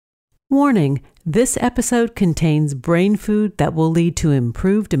Warning, this episode contains brain food that will lead to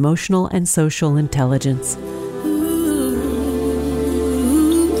improved emotional and social intelligence.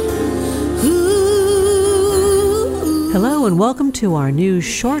 Hello and welcome to our new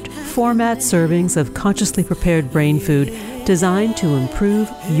short format servings of consciously prepared brain food designed to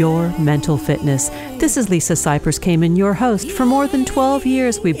improve your mental fitness. This is Lisa Cypers Kamen, your host. For more than 12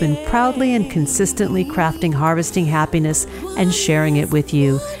 years, we've been proudly and consistently crafting harvesting happiness and sharing it with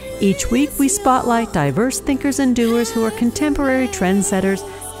you. Each week, we spotlight diverse thinkers and doers who are contemporary trendsetters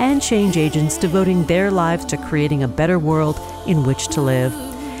and change agents devoting their lives to creating a better world in which to live.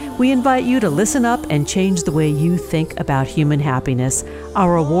 We invite you to listen up and change the way you think about human happiness.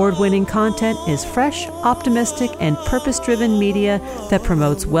 Our award-winning content is fresh, optimistic, and purpose-driven media that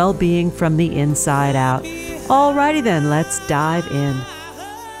promotes well-being from the inside out. Alrighty then, let's dive in.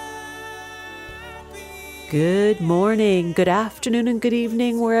 Good morning, good afternoon, and good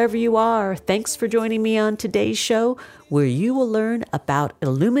evening, wherever you are. Thanks for joining me on today's show, where you will learn about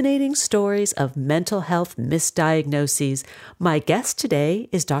illuminating stories of mental health misdiagnoses. My guest today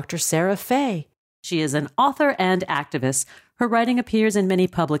is Dr. Sarah Fay. She is an author and activist. Her writing appears in many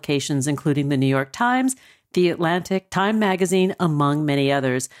publications, including the New York Times, The Atlantic, Time Magazine, among many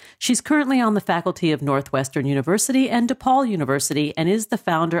others. She's currently on the faculty of Northwestern University and DePaul University and is the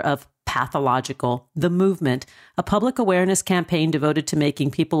founder of Pathological, the Movement, a public awareness campaign devoted to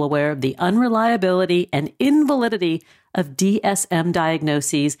making people aware of the unreliability and invalidity of DSM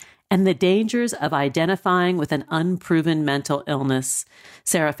diagnoses and the dangers of identifying with an unproven mental illness.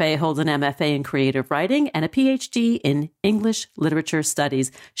 Sarah Fay holds an MFA in creative writing and a PhD in English literature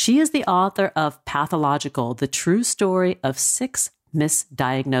studies. She is the author of Pathological, the true story of 6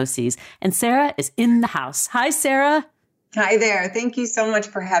 misdiagnoses. And Sarah is in the house. Hi, Sarah. Hi there. Thank you so much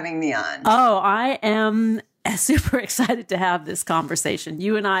for having me on. Oh, I am super excited to have this conversation.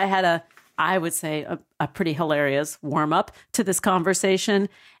 You and I had I would say, a pretty hilarious warm-up to this conversation.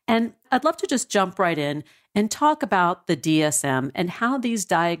 And I'd love to just jump right in and talk about the DSM and how these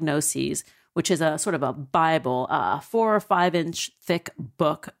diagnoses, which is a sort of a Bible, 4 or 5 inch thick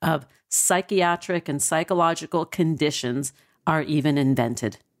book of psychiatric and psychological conditions, are even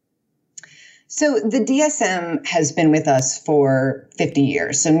invented. So the DSM has been with us for 50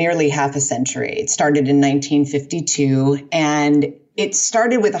 years, so nearly half a century. It started in 1952, and it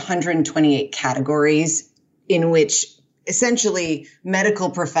started with 128 categories in which essentially medical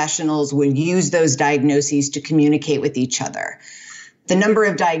professionals would use those diagnoses to communicate with each other. The number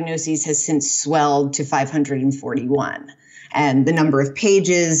of diagnoses has since swelled to 541, and the number of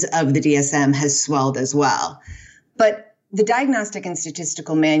pages of the DSM has swelled as well. But the Diagnostic and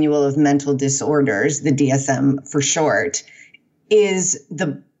Statistical Manual of Mental Disorders, the DSM for short, is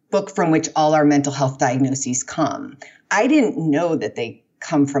the book from which all our mental health diagnoses come. I didn't know that they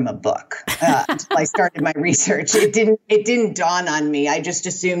come from a book until I started my research. It didn't dawn on me. I just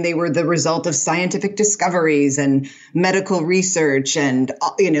assumed they were the result of scientific discoveries and medical research and,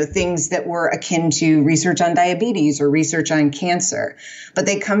 things that were akin to research on diabetes or research on cancer. But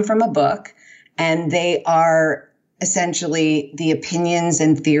they come from a book, and they are essentially the opinions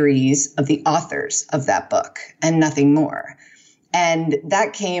and theories of the authors of that book and nothing more. And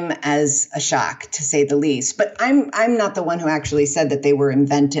that came as a shock, to say the least. But I'm not the one who actually said that they were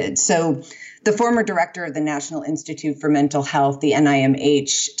invented. So the former director of the National Institute for Mental Health, the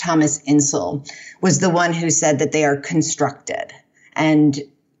NIMH, Thomas Insel, was the one who said that they are constructed. And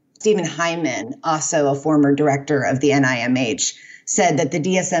Stephen Hyman, also a former director of the NIMH, said that the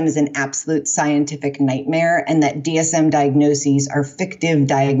DSM is an absolute scientific nightmare and that DSM diagnoses are fictive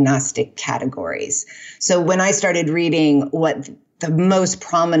diagnostic categories. So when I started reading what the most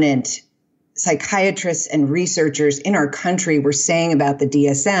prominent psychiatrists and researchers in our country were saying about the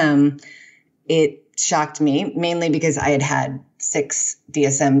DSM, it shocked me, mainly because I had had 6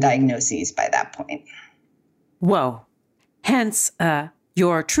 DSM diagnoses by that point. Whoa. Hence,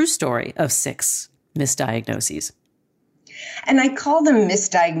 your true story of 6 misdiagnoses. And I call them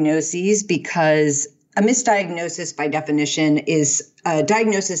misdiagnoses because a misdiagnosis, by definition, is a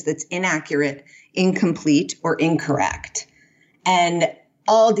diagnosis that's inaccurate, incomplete, or incorrect. And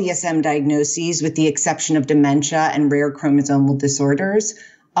all DSM diagnoses, with the exception of dementia and rare chromosomal disorders,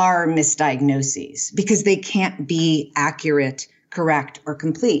 are misdiagnoses because they can't be accurate, correct, or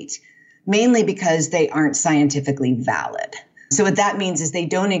complete, mainly because they aren't scientifically valid. So what that means is they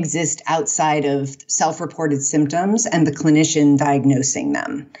don't exist outside of self-reported symptoms and the clinician diagnosing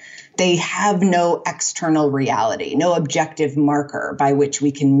them. They have no external reality, no objective marker by which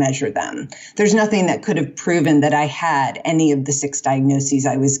we can measure them. There's nothing that could have proven that I had any of the 6 diagnoses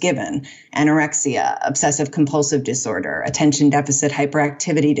I was given: anorexia, obsessive compulsive disorder, attention deficit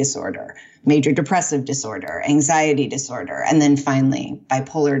hyperactivity disorder, major depressive disorder, anxiety disorder, and then finally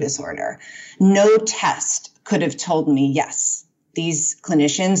bipolar disorder. No test could have told me, yes, these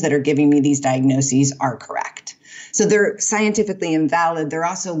clinicians that are giving me these diagnoses are correct. So they're scientifically invalid. They're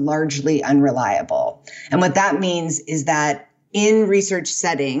also largely unreliable. And what that means is that in research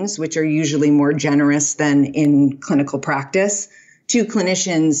settings, which are usually more generous than in clinical practice, 2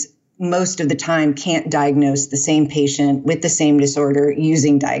 clinicians most of the time can't diagnose the same patient with the same disorder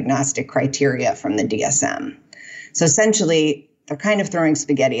using diagnostic criteria from the DSM. So essentially, they're kind of throwing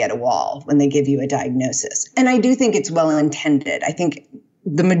spaghetti at a wall when they give you a diagnosis. And I do think it's well intended. I think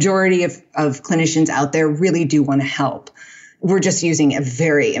the majority of clinicians out there really do want to help. We're just using a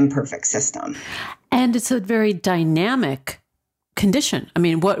very imperfect system. And it's a very dynamic condition. I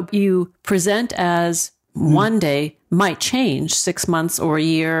mean, what you present as one day might change 6 months or a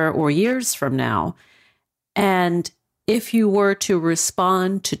year or years from now. And if you were to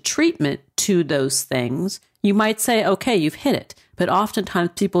respond to treatment to those things, you might say, okay, you've hit it. But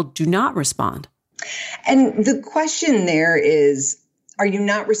oftentimes people do not respond. And the question there is, are you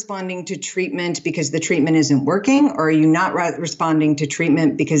not responding to treatment because the treatment isn't working? Or are you not responding to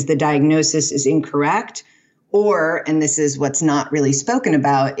treatment because the diagnosis is incorrect? Or, and this is what's not really spoken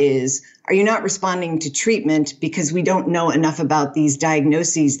about, is are you not responding to treatment because we don't know enough about these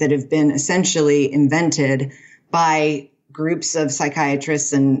diagnoses that have been essentially invented by groups of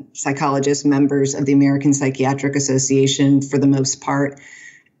psychiatrists and psychologists, members of the American Psychiatric Association for the most part,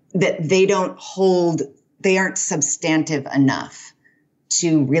 that they aren't substantive enough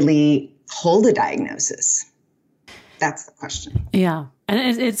to really hold a diagnosis? That's the question. Yeah.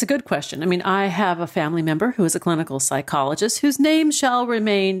 And it's a good question. I mean, I have a family member who is a clinical psychologist whose name shall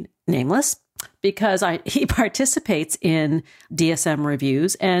remain nameless because he participates in DSM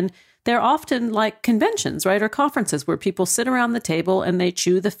reviews, and they're often like conventions, right? Or conferences where people sit around the table and they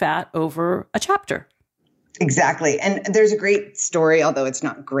chew the fat over a chapter. Exactly. And there's a great story, although it's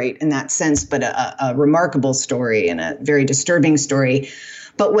not great in that sense, but a remarkable story and a very disturbing story.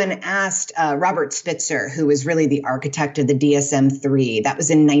 But when asked, Robert Spitzer, who was really the architect of the DSM-3, that was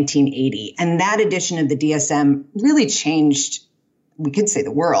in 1980. And that edition of the DSM really changed, we could say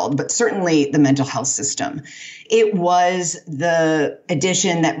the world, but certainly the mental health system. It was the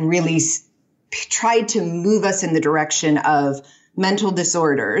edition that really tried to move us in the direction of mental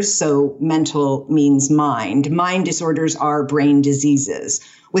disorders. So mental means mind. Mind disorders are brain diseases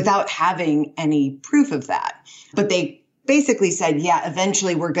without having any proof of that. But they basically said, yeah,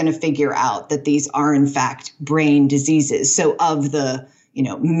 eventually we're going to figure out that these are in fact brain diseases. So of the,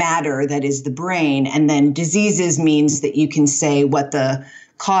 matter that is the brain, and then diseases means that you can say what the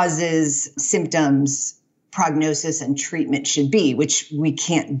causes, symptoms, prognosis, and treatment should be, which we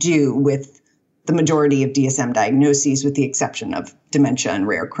can't do with the majority of DSM diagnoses, with the exception of dementia and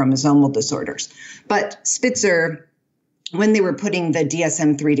rare chromosomal disorders. But Spitzer, when they were putting the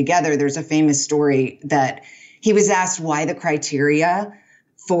DSM-3 together, there's a famous story that he was asked why the criteria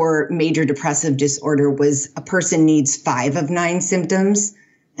for major depressive disorder was a person needs 5 of 9 symptoms.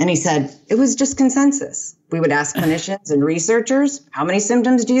 And he said, it was just consensus. We would ask clinicians and researchers, how many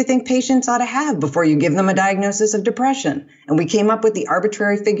symptoms do you think patients ought to have before you give them a diagnosis of depression? And we came up with the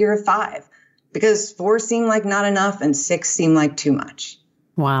arbitrary figure of 5 because 4 seemed like not enough and 6 seemed like too much.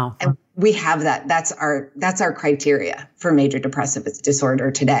 Wow. And we have that. That's our criteria for major depressive disorder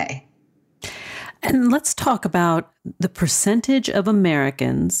today. And let's talk about the percentage of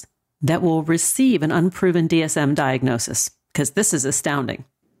Americans that will receive an unproven DSM diagnosis, because this is astounding.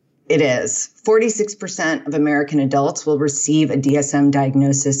 It is. 46% of American adults will receive a DSM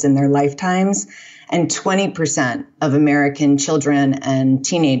diagnosis in their lifetimes, and 20% of American children and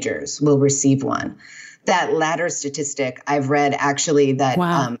teenagers will receive one. That latter statistic, I've read actually that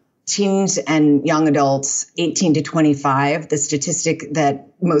wow. Teens and young adults, 18 to 25, the statistic that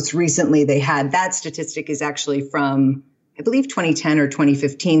most recently they had, that statistic is actually from, I believe, 2010 or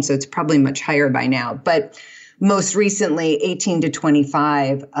 2015, so it's probably much higher by now. But most recently, 18 to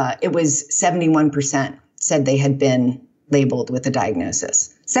 25, it was 71% said they had been labeled with a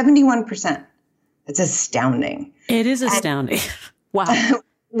diagnosis. 71%. It's astounding. It is astounding. Wow.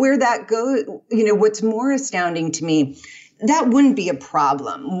 Where that goes, what's more astounding to me, that wouldn't be a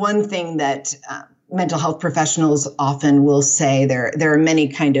problem. One thing that mental health professionals often will say there are many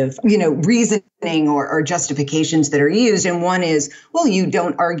kind of, reasoning or justifications that are used. And one is, well, you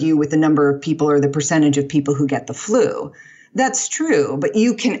don't argue with the number of people or the percentage of people who get the flu. That's true, but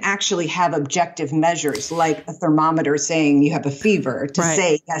you can actually have objective measures like a thermometer saying you have a fever to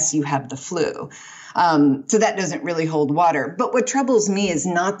say, yes, you have the flu. So that doesn't really hold water. But what troubles me is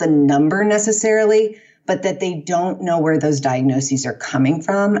not the number necessarily, but that they don't know where those diagnoses are coming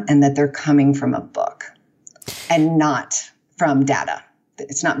from and that they're coming from a book and not from data.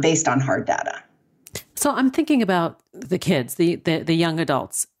 It's not based on hard data. So I'm thinking about the kids, the young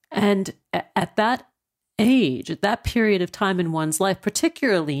adults, and at that age, at that period of time in one's life,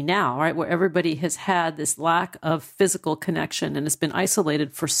 particularly now, right, where everybody has had this lack of physical connection and has been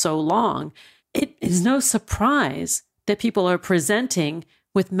isolated for so long, it is no surprise that people are presenting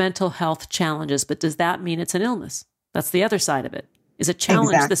with mental health challenges. But does that mean it's an illness? That's the other side of it. Is a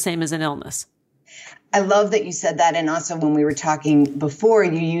challenge the same as an illness? I love that you said that. And also when we were talking before,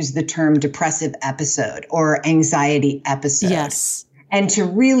 you used the term depressive episode or anxiety episode. Yes. And to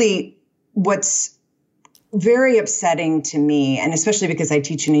really, what's very upsetting to me, and especially because I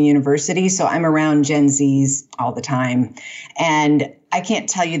teach in a university, so I'm around Gen Zs all the time. And I can't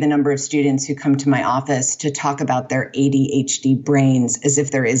tell you the number of students who come to my office to talk about their ADHD brains as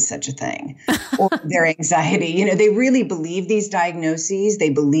if there is such a thing, or their anxiety. They really believe these diagnoses. They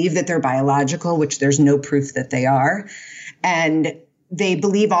believe that they're biological, which there's no proof that they are. And they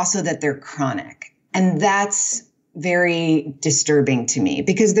believe also that they're chronic. And that's very disturbing to me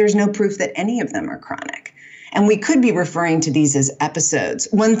because there's no proof that any of them are chronic. And we could be referring to these as episodes.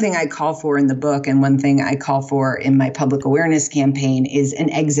 One thing I call for in the book and one thing I call for in my public awareness campaign is an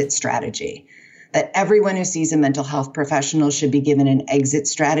exit strategy. That everyone who sees a mental health professional should be given an exit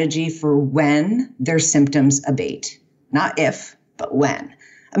strategy for when their symptoms abate. Not if, but when.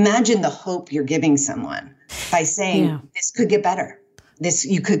 Imagine the hope you're giving someone by saying, this could get better.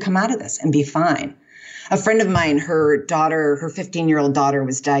 You could come out of this and be fine. A friend of mine, her 15-year-old daughter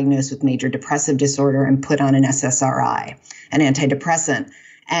was diagnosed with major depressive disorder and put on an SSRI, an antidepressant.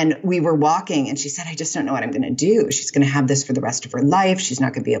 And we were walking and she said, I just don't know what I'm going to do. She's going to have this for the rest of her life. She's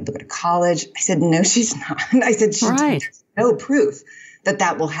not going to be able to go to college. I said, no, she's not. I said, there's no proof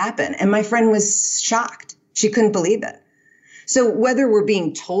that will happen. And my friend was shocked. She couldn't believe it. So whether we're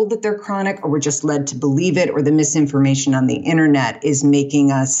being told that they're chronic or we're just led to believe it, or the misinformation on the internet is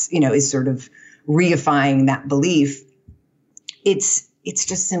making us, is sort of reifying that belief, it's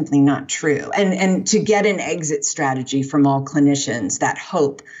just simply not true. And to get an exit strategy from all clinicians, that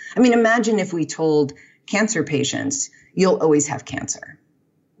hope. I mean, imagine if we told cancer patients, you'll always have cancer.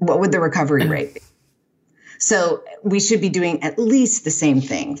 What would the recovery rate be? So we should be doing at least the same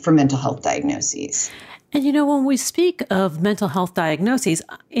thing for mental health diagnoses. And when we speak of mental health diagnoses,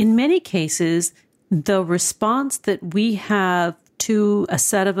 in many cases, the response that we have to a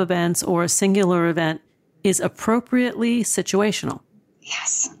set of events or a singular event is appropriately situational.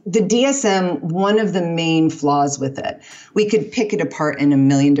 Yes. The DSM, one of the main flaws with it, we could pick it apart in a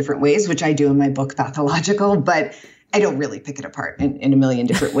million different ways, which I do in my book, Pathological, but I don't really pick it apart in a million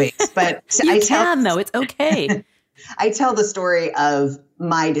different ways. But though. It's okay. I tell the story of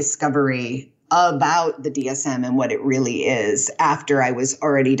my discovery about the DSM and what it really is after I was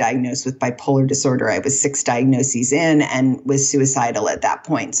already diagnosed with bipolar disorder. I was 6 diagnoses in and was suicidal at that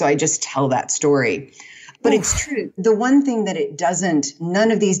point. So I just tell that story. But it's true. The one thing that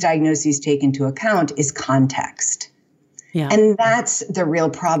none of these diagnoses take into account is context. Yeah. And that's the real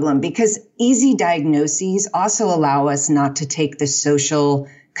problem, because easy diagnoses also allow us not to take the social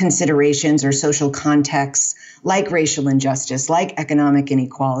considerations or social contexts like racial injustice, like economic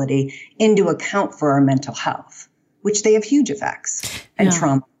inequality, into account for our mental health, which they have huge effects and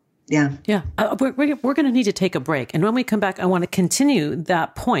trauma. Yeah. Yeah. We're going to need to take a break. And when we come back, I want to continue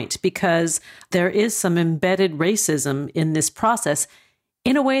that point because there is some embedded racism in this process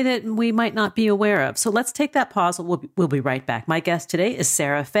in a way that we might not be aware of. So let's take that pause. We'll be right back. My guest today is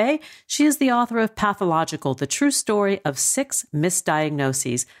Sarah Fay. She is the author of Pathological, the true story of 6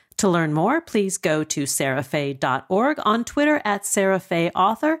 misdiagnoses. To learn more, please go to sarahfay.org, on Twitter at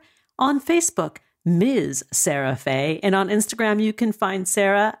SarahFayAuthor, on Facebook, Ms. Sarah Fay, and on Instagram, you can find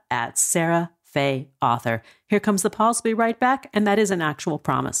Sarah at SarahFayAuthor. Here comes the pause. We'll be right back, and that is an actual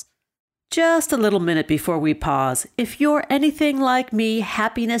promise. Just a little minute before we pause. If you're anything like me,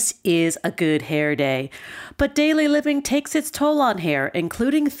 happiness is a good hair day. But daily living takes its toll on hair,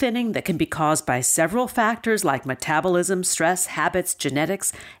 including thinning that can be caused by several factors like metabolism, stress, habits,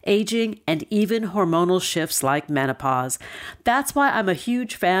 genetics, aging, and even hormonal shifts like menopause. That's why I'm a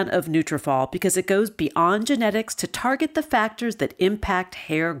huge fan of Nutrafol, because it goes beyond genetics to target the factors that impact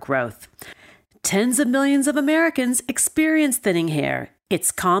hair growth. Tens of millions of Americans experience thinning hair.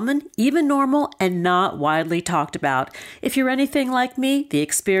 It's common, even normal, and not widely talked about. If you're anything like me, the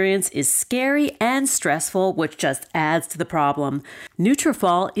experience is scary and stressful, which just adds to the problem.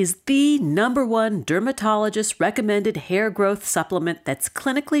 Nutrafol is the #1 dermatologist-recommended hair growth supplement that's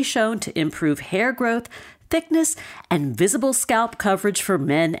clinically shown to improve hair growth, thickness, and visible scalp coverage for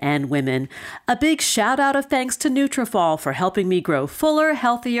men and women. A big shout out of thanks to Nutrafol for helping me grow fuller,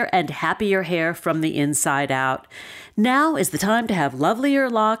 healthier, and happier hair from the inside out. Now is the time to have lovelier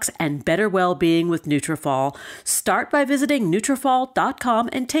locks and better well-being with Nutrafol. Start by visiting Nutrafol.com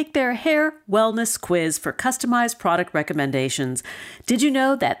and take their hair wellness quiz for customized product recommendations. Did you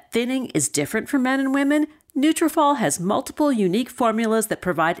know that thinning is different for men and women? Nutrafol has multiple unique formulas that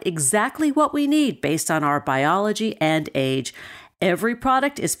provide exactly what we need based on our biology and age. Every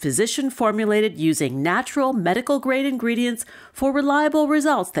product is physician formulated using natural medical grade ingredients for reliable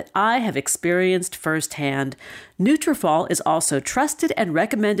results that I have experienced firsthand. Nutrafol is also trusted and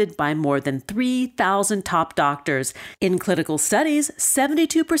recommended by more than 3,000 top doctors. In clinical studies,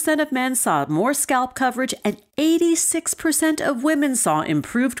 72% of men saw more scalp coverage and 86% of women saw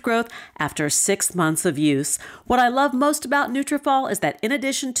improved growth after 6 months of use. What I love most about Nutrafol is that in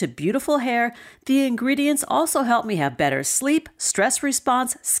addition to beautiful hair, the ingredients also help me have better sleep, stress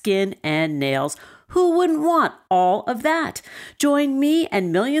response, skin, and nails. Who wouldn't want all of that? Join me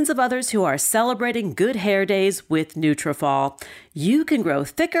and millions of others who are celebrating Good Hair Days with Nutrafol. You can grow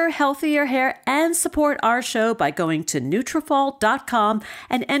thicker, healthier hair and support our show by going to Nutrafol.com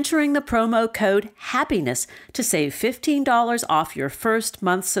and entering the promo code HAPPINESS to save $15 off your first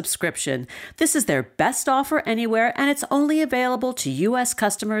month subscription. This is their best offer anywhere, and it's only available to U.S.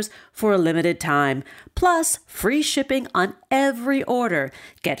 customers for a limited time. Plus, free shipping on every order.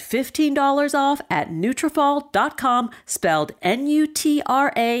 Get $15 off at Nutrafol.com, spelled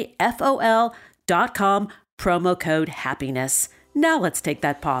Nutrafol.com, promo code HAPPINESS. Now let's take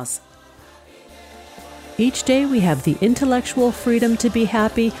that pause. Each day we have the intellectual freedom to be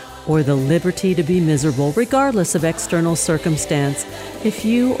happy or the liberty to be miserable, regardless of external circumstance. If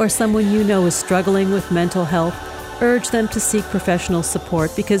you or someone you know is struggling with mental health, urge them to seek professional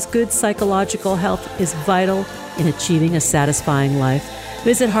support because good psychological health is vital in achieving a satisfying life.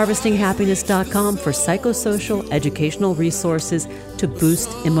 Visit harvestinghappiness.com for psychosocial educational resources to boost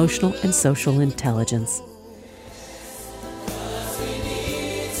emotional and social intelligence.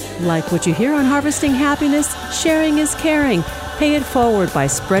 Like what you hear on Harvesting Happiness? Sharing is caring. Pay it forward by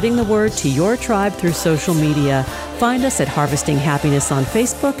spreading the word to your tribe through social media. Find us at Harvesting Happiness on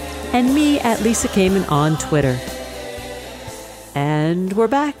Facebook and me at Lisa Kamen on Twitter. And we're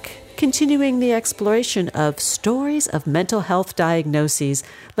back, continuing the exploration of stories of mental health diagnoses.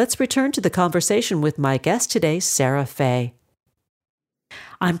 Let's return to the conversation with my guest today, Sarah Fay.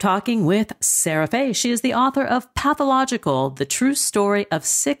 I'm talking with Sarah Fay. She is the author of Pathological, The True Story of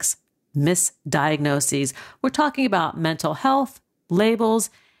 6 Misdiagnoses. We're talking about mental health,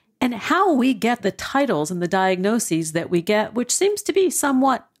 labels, and how we get the titles and the diagnoses that we get, which seems to be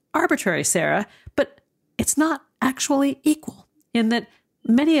somewhat arbitrary, Sarah, but it's not actually equal in that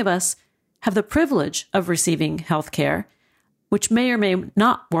many of us have the privilege of receiving health care, which may or may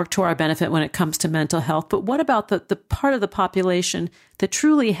not work to our benefit when it comes to mental health. But what about the part of the population that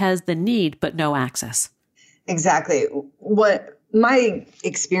truly has the need but no access? Exactly. What my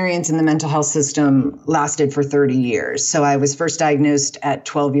experience in the mental health system lasted for 30 years. So I was first diagnosed at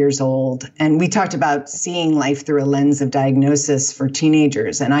 12 years old. And we talked about seeing life through a lens of diagnosis for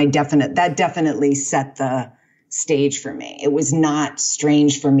teenagers. And that definitely set the stage for me. It was not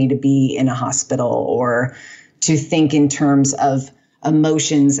strange for me to be in a hospital or to think in terms of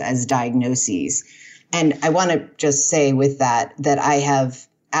emotions as diagnoses. And I want to just say with that I have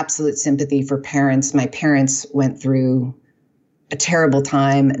absolute sympathy for parents. My parents went through a terrible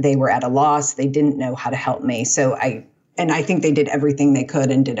time. They were at a loss. They didn't know how to help me. I think they did everything they could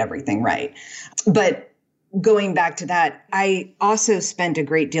and did everything right. But going back to that, I also spent a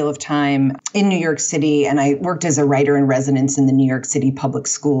great deal of time in New York City, and I worked as a writer in residence in the New York City public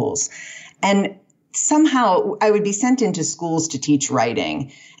schools. And somehow I would be sent into schools to teach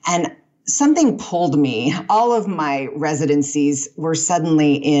writing, and something pulled me. All of my residencies were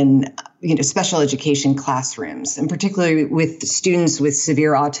suddenly in, special education classrooms, and particularly with students with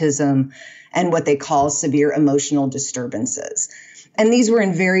severe autism and what they call severe emotional disturbances. And these were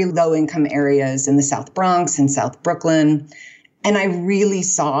in very low income areas in the South Bronx and South Brooklyn. And I really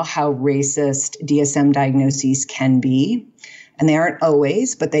saw how racist DSM diagnoses can be. And they aren't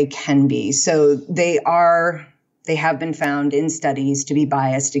always, but they can be. So they are they have been found in studies to be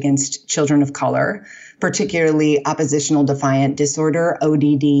biased against children of color, particularly oppositional defiant disorder,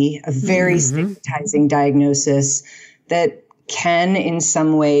 ODD, a very stigmatizing diagnosis that can in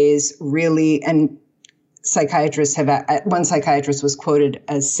some ways really, and psychiatrists have, one psychiatrist was quoted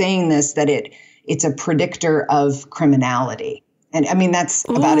as saying this, that it's a predictor of criminality. And I mean, that's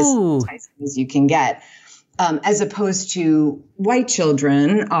about as stigmatizing as you can get. As opposed to white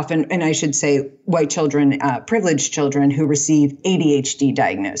children, often, and I should say white children, privileged children who receive ADHD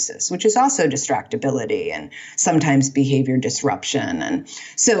diagnosis, which is also distractibility and sometimes behavior disruption. And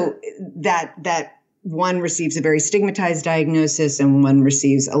so that one receives a very stigmatized diagnosis and one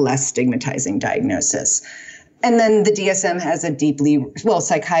receives a less stigmatizing diagnosis. And then the DSM has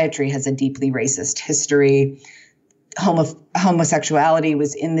psychiatry has a deeply racist history. Homosexuality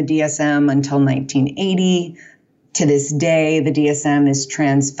was in the DSM until 1980. To this day, the DSM is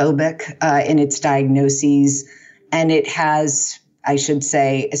transphobic in its diagnoses. And it has, I should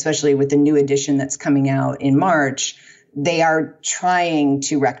say, especially with the new edition that's coming out in March, they are trying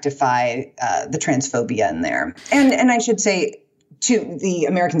to rectify the transphobia in there. And I should say, the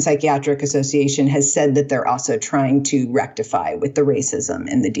American Psychiatric Association has said that they're also trying to rectify with the racism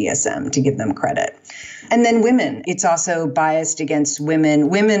in the DSM, to give them credit. And then women, it's also biased against women.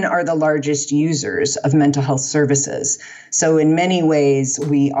 Women are the largest users of mental health services. So in many ways,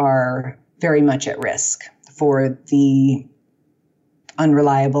 we are very much at risk for the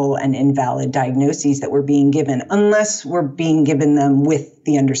unreliable and invalid diagnoses that we're being given, unless we're being given them with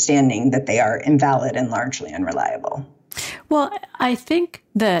the understanding that they are invalid and largely unreliable. Well, I think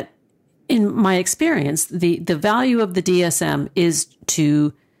that in my experience, the value of the DSM is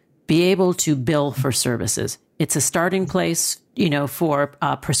to be able to bill for services. It's a starting place, for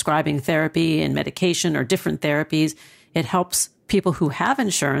prescribing therapy and medication or different therapies. It helps people who have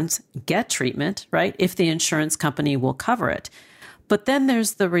insurance get treatment, right, if the insurance company will cover it. But then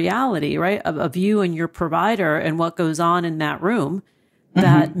there's the reality, right, of you and your provider and what goes on in that room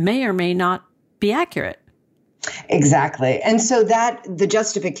that may or may not be accurate. Exactly. And so that the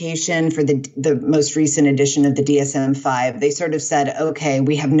justification for the most recent edition of the DSM-5, they sort of said, okay,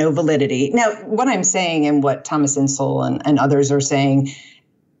 we have no validity. Now, what I'm saying and what Thomas Insel and others are saying,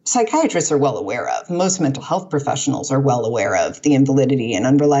 psychiatrists are well aware of. Most mental health professionals are well aware of the invalidity and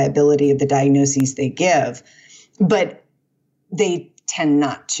unreliability of the diagnoses they give, but they tend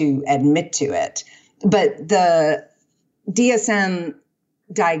not to admit to it. But the DSM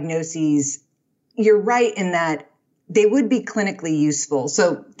diagnoses, you're right in that they would be clinically useful.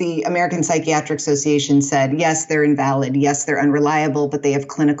 So the American Psychiatric Association said, yes, they're invalid. Yes, they're unreliable, but they have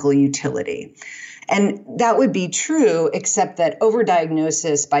clinical utility. And that would be true, except that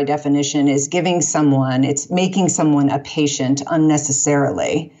overdiagnosis by definition is it's making someone a patient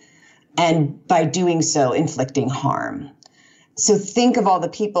unnecessarily. And by doing so, inflicting harm. So think of all the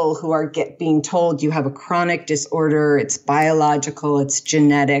people who are being told you have a chronic disorder, it's biological, it's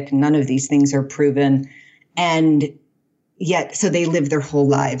genetic, none of these things are proven. And yet, so they live their whole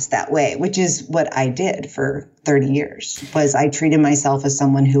lives that way, which is what I did for 30 years, was I treated myself as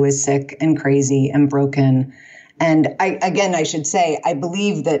someone who is sick and crazy and broken. And I should say, I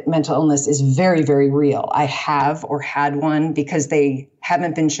believe that mental illness is very, very real. I have or had one because they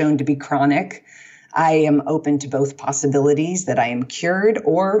haven't been shown to be chronic. I am open to both possibilities that I am cured,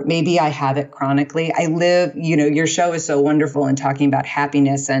 or maybe I have it chronically. I live, your show is so wonderful in talking about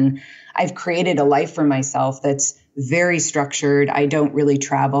happiness, and I've created a life for myself that's very structured. I don't really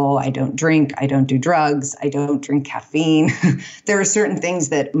travel. I don't drink. I don't do drugs. I don't drink caffeine. There are certain things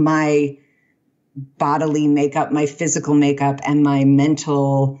that my bodily makeup, my physical makeup, and my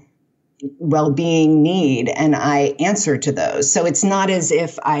mental well-being need, and I answer to those. So it's not as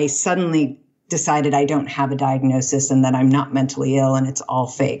if I suddenly decided I don't have a diagnosis and that I'm not mentally ill and it's all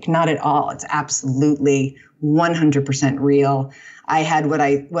fake. Not at all. It's absolutely 100% real. I had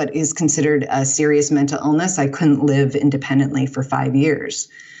what is considered a serious mental illness. I couldn't live independently for 5 years.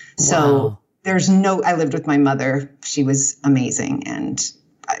 So I lived with my mother. She was amazing. And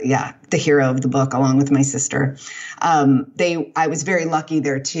the hero of the book, along with my sister. I was very lucky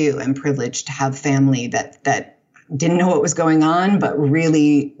there too, and privileged to have family that didn't know what was going on, but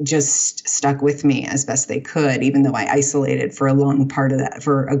really just stuck with me as best they could, even though I isolated for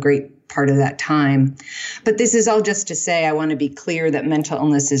a great part of that time. But this is all just to say, I want to be clear that mental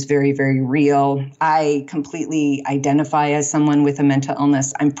illness is very, very real. I completely identify as someone with a mental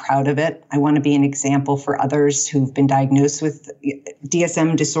illness. I'm proud of it. I want to be an example for others who've been diagnosed with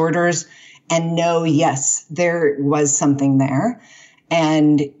DSM disorders and know, yes, there was something there,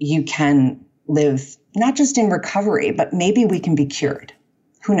 and you can live not just in recovery, but maybe we can be cured.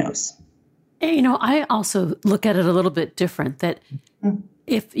 Who knows? I also look at it a little bit different, that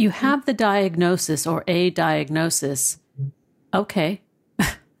if you have the diagnosis or a diagnosis, okay,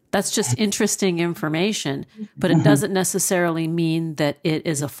 that's just interesting information, but it doesn't necessarily mean that it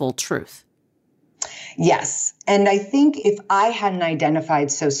is a full truth. Yes. And I think if I hadn't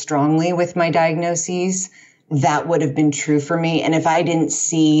identified so strongly with my diagnoses, that would have been true for me. And if I didn't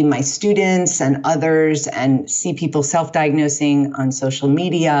see my students and others and see people self-diagnosing on social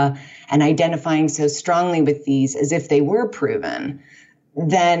media and identifying so strongly with these as if they were proven,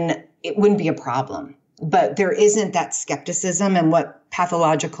 then it wouldn't be a problem. But there isn't that skepticism. And what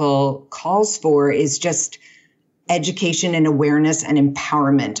pathological calls for is just education and awareness and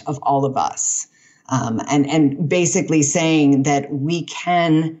empowerment of all of us. And basically saying that we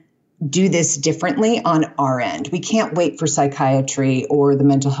can do this differently on our end. We can't wait for psychiatry or the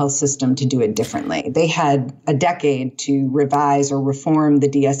mental health system to do it differently. They had a decade to revise or reform the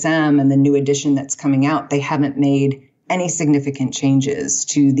DSM and the new edition that's coming out. They haven't made any significant changes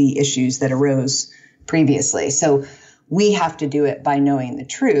to the issues that arose previously. So we have to do it by knowing the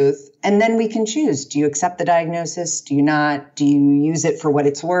truth. And then we can choose. Do you accept the diagnosis? Do you not? Do you use it for what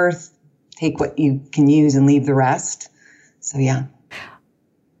it's worth? Take what you can use and leave the rest. So, yeah.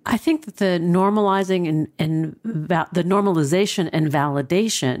 I think that the normalizing and the normalization and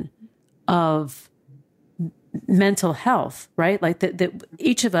validation of mental health, right? Like that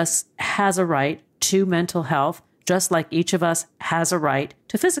each of us has a right to mental health, just like each of us has a right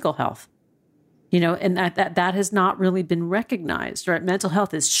to physical health. And that has not really been recognized, right? Mental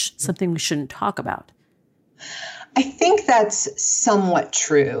health is something we shouldn't talk about. I think that's somewhat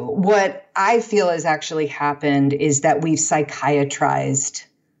true. What I feel has actually happened is that we've psychiatrized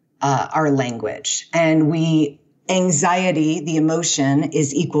our language, and anxiety, the emotion,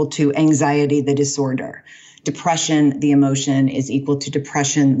 is equal to anxiety, the disorder. Depression, the emotion, is equal to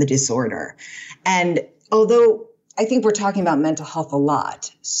depression, the disorder. And although I think we're talking about mental health a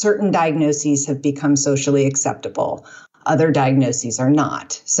lot, certain diagnoses have become socially acceptable. Other diagnoses are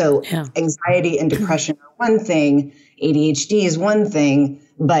not. So anxiety and depression are one thing, ADHD is one thing,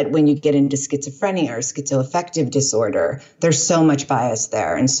 but when you get into schizophrenia or schizoaffective disorder, there's so much bias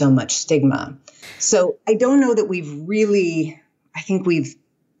there and so much stigma. So I don't know that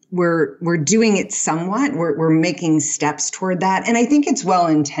we're doing it somewhat. We're making steps toward that. And I think it's well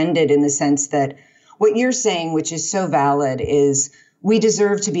intended in the sense that what you're saying, which is so valid, is we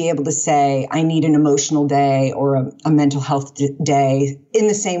deserve to be able to say, I need an emotional day or a mental health day in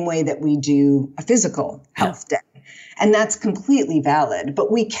the same way that we do a physical health day. And that's completely valid.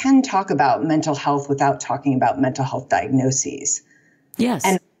 But we can talk about mental health without talking about mental health diagnoses. Yes.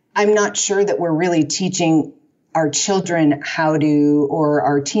 And I'm not sure that we're really teaching our children or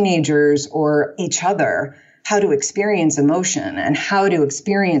our teenagers or each other how to experience emotion and how to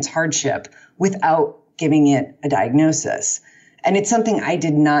experience hardship without giving it a diagnosis. And it's something I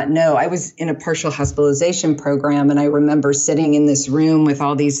did not know. I was in a partial hospitalization program, and I remember sitting in this room with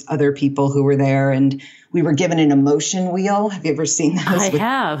all these other people who were there, and we were given an emotion wheel. Have you ever seen those? I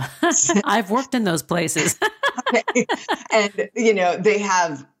have. I've worked in those places. Okay. And, they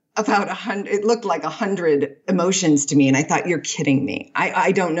have about 100, it looked like 100 emotions to me. And I thought, you're kidding me.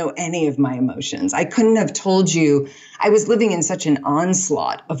 I don't know any of my emotions. I couldn't have told you. I was living in such an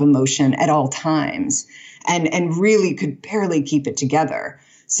onslaught of emotion at all times and really could barely keep it together.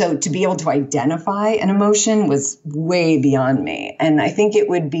 So to be able to identify an emotion was way beyond me. And I think it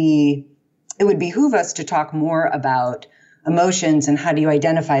would behoove us to talk more about emotions and how do you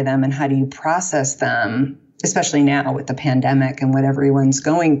identify them and how do you process them, especially now with the pandemic and what everyone's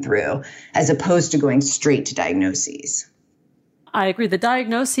going through, as opposed to going straight to diagnoses. I agree. The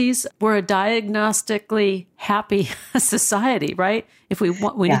diagnoses, we're a diagnostically happy society, right? If we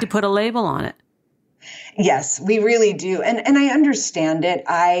need to put a label on it. Yes, we really do. And I understand it.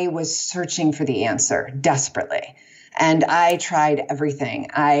 I was searching for the answer desperately. And I tried everything.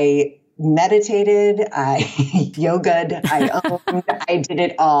 I meditated, I yogaed, I owned, I did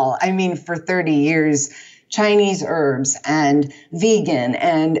it all. I mean, for 30 years, Chinese herbs and vegan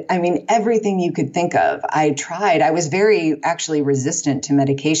and everything you could think of. I tried. I was very actually resistant to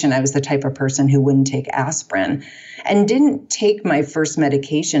medication. I was the type of person who wouldn't take aspirin and didn't take my first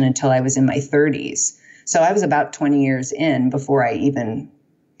medication until I was in my 30s. So I was about 20 years in before I even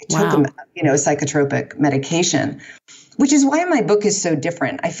took psychotropic medication, which is why my book is so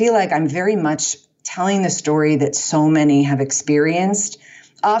different. I feel like I'm very much telling the story that so many have experienced.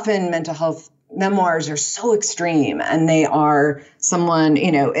 Often mental health memoirs are so extreme and they are someone,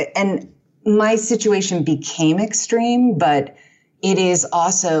 and my situation became extreme, but it is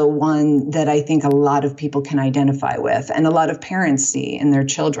also one that I think a lot of people can identify with and a lot of parents see in their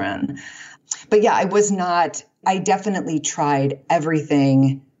children. But yeah, I definitely tried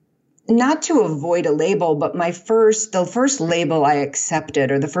everything, not to avoid a label, but the first label I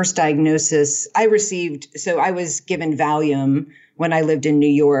accepted, or the first diagnosis I received. So I was given Valium when I lived in New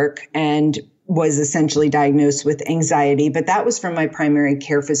York and was essentially diagnosed with anxiety, but that was from my primary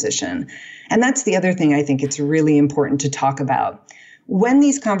care physician. And that's the other thing I think it's really important to talk about. When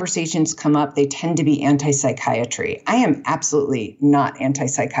these conversations come up, they tend to be anti-psychiatry. I am absolutely not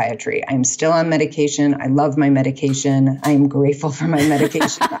anti-psychiatry. I am still on medication. I love my medication. I am grateful for my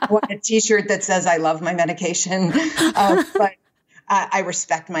medication. I want a t-shirt that says I love my medication. But I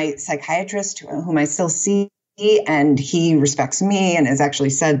respect my psychiatrist, whom I still see, and he respects me and has actually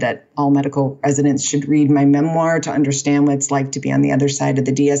said that all medical residents should read my memoir to understand what it's like to be on the other side of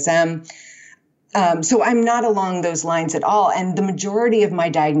the DSM. So I'm not along those lines at all. And the majority of my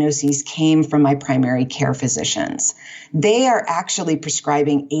diagnoses came from my primary care physicians. They are actually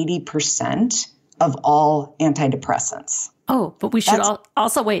prescribing 80% of all antidepressants. Oh, but we should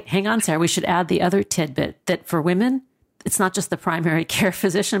also wait, hang on, Sarah. We should add the other tidbit that for women, it's not just the primary care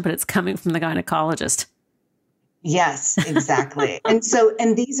physician, but it's coming from the gynecologist. Yes, exactly. And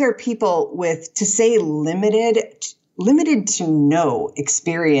these are people with, to say limited to no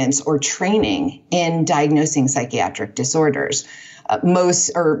experience or training in diagnosing psychiatric disorders.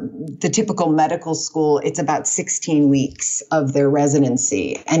 The typical medical school, it's about 16 weeks of their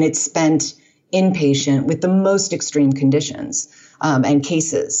residency, and it's spent inpatient with the most extreme conditions and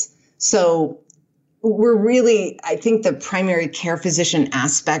cases. So I think the primary care physician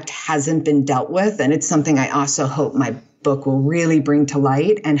aspect hasn't been dealt with, and it's something I also hope my book will really bring to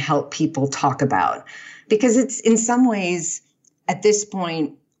light and help people talk about. Because it's, in some ways, at this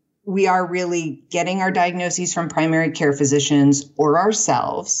point, we are really getting our diagnoses from primary care physicians or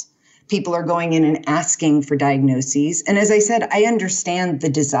ourselves. People are going in and asking for diagnoses. And as I said, I understand the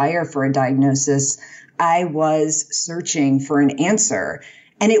desire for a diagnosis. I was searching for an answer,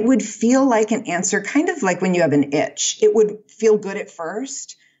 and it would feel like an answer, kind of like when you have an itch. It would feel good at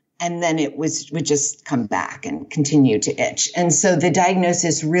first, and then it would just come back and continue to itch. And so the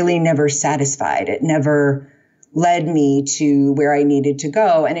diagnosis really never satisfied. It never led me to where I needed to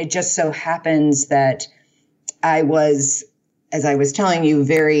go. And it just so happens that I was, as I was telling you,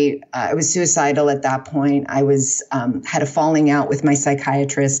 I was suicidal at that point. I had a falling out with my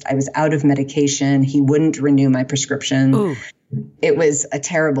psychiatrist. I was out of medication. He wouldn't renew my prescription. Ooh. It was a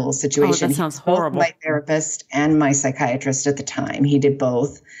terrible situation. Oh, that sounds horrible. Both my therapist and my psychiatrist at the time. He did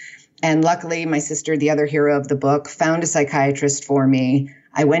both. And luckily, my sister, the other hero of the book, found a psychiatrist for me.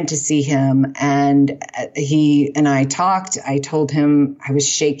 I went to see him, and he and I talked. I told him I was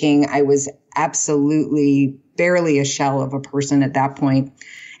shaking. I was absolutely barely a shell of a person at that point.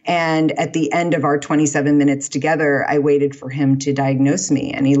 And at the end of our 27 minutes together, I waited for him to diagnose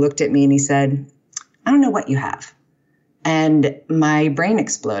me. And he looked at me and he said, "I don't know what you have." And my brain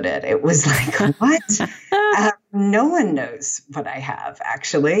exploded. It was like, what? No one knows what I have,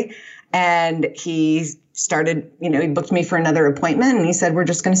 actually. And he started, he booked me for another appointment, and he said, "We're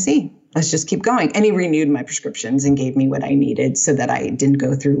just going to see. Let's just keep going." And he renewed my prescriptions and gave me what I needed so that I didn't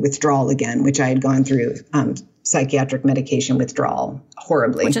go through withdrawal again, which I had gone through psychiatric medication withdrawal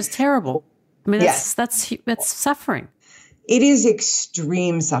horribly. Which is terrible. I mean, yes. That's suffering. It is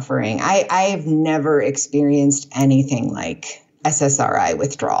extreme suffering. I've never experienced anything like SSRI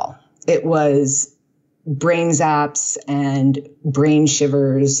withdrawal. It was brain zaps and brain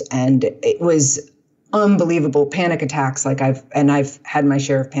shivers, and it was unbelievable panic attacks. I've had my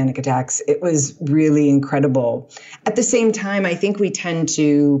share of panic attacks. It was really incredible. At the same time, I think we tend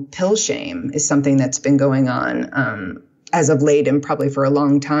to pill shame is something that's been going on as of late, and probably for a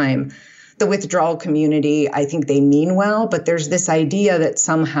long time. The withdrawal community, I think they mean well, but there's this idea that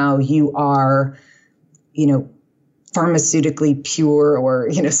somehow you are, pharmaceutically pure, or,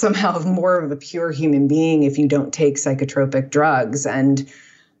 somehow more of a pure human being if you don't take psychotropic drugs. And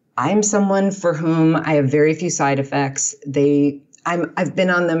I'm someone for whom I have very few side effects. I've been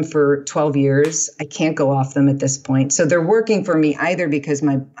on them for 12 years. I can't go off them at this point. So they're working for me either because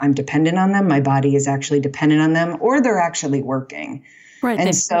I'm dependent on them, my body is actually dependent on them, or they're actually working. Right. And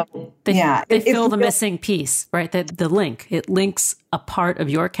they fill the missing piece, right? The link. It links a part of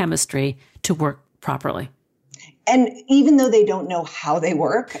your chemistry to work properly. And even though they don't know how they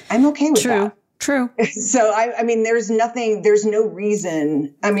work, I'm okay with that. True. So, there's no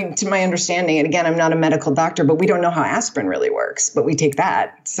reason, to my understanding, and again, I'm not a medical doctor, but we don't know how aspirin really works, but we take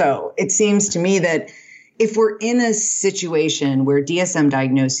that. So it seems to me that if we're in a situation where DSM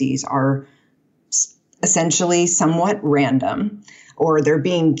diagnoses are essentially somewhat random, or they're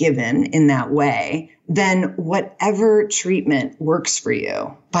being given in that way, then whatever treatment works for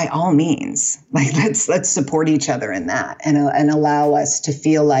you, by all means, like let's support each other in that and allow us to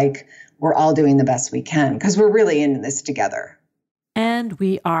feel like we're all doing the best we can, because we're really in this together. And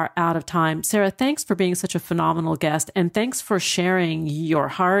we are out of time. Sarah, thanks for being such a phenomenal guest. And thanks for sharing your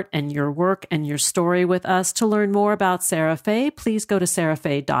heart and your work and your story with us. To learn more about Sarah Fay, please go to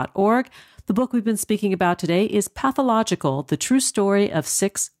sarahfay.org. The book we've been speaking about today is Pathological, The True Story of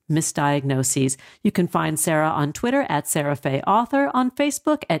 6 Misdiagnoses. You can find Sarah on Twitter at Sarah Fay Author, on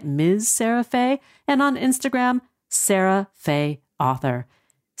Facebook at Ms. Sarah Fay, and on Instagram, Sarah Fay Author.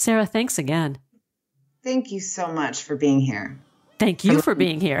 Sarah, thanks again. Thank you so much for being here. Thank you for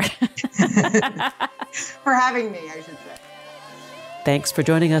being here. For having me, I should say. Thanks for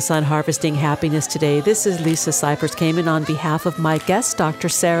joining us on Harvesting Happiness today. This is Lisa Cypers-Kamen on behalf of my guest, Dr.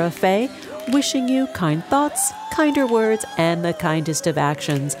 Sarah Fay, wishing you kind thoughts, kinder words, and the kindest of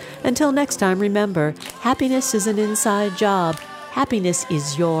actions. Until next time, remember, happiness is an inside job. Happiness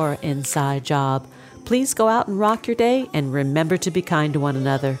is your inside job. Please go out and rock your day, and remember to be kind to one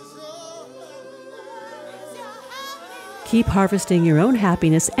another. Keep harvesting your own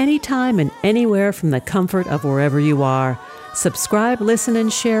happiness anytime and anywhere from the comfort of wherever you are. Subscribe, listen,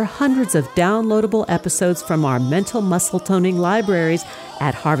 and share hundreds of downloadable episodes from our mental muscle toning libraries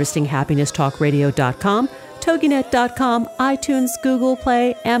at harvestinghappinesstalkradio.com, toginet.com, iTunes, Google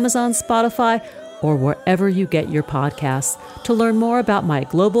Play, Amazon, Spotify, or wherever you get your podcasts. To learn more about my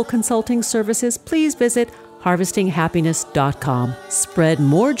global consulting services, please visit harvestinghappiness.com. Spread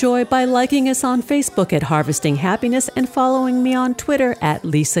more joy by liking us on Facebook at Harvesting Happiness and following me on Twitter at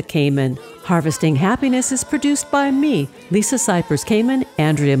Lisa Kamen. Harvesting Happiness is produced by me, Lisa Cypers-Kamen,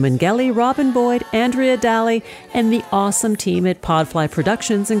 Andrea Mengele, Robin Boyd, Andrea Daly, and the awesome team at Podfly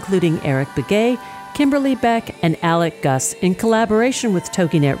Productions, including Eric Begay, Kimberly Beck, and Alec Gus, in collaboration with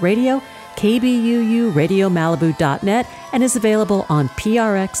TogiNet Radio, KBUU, RadioMalibu.net, and is available on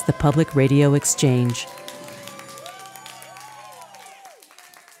PRX, the Public Radio Exchange.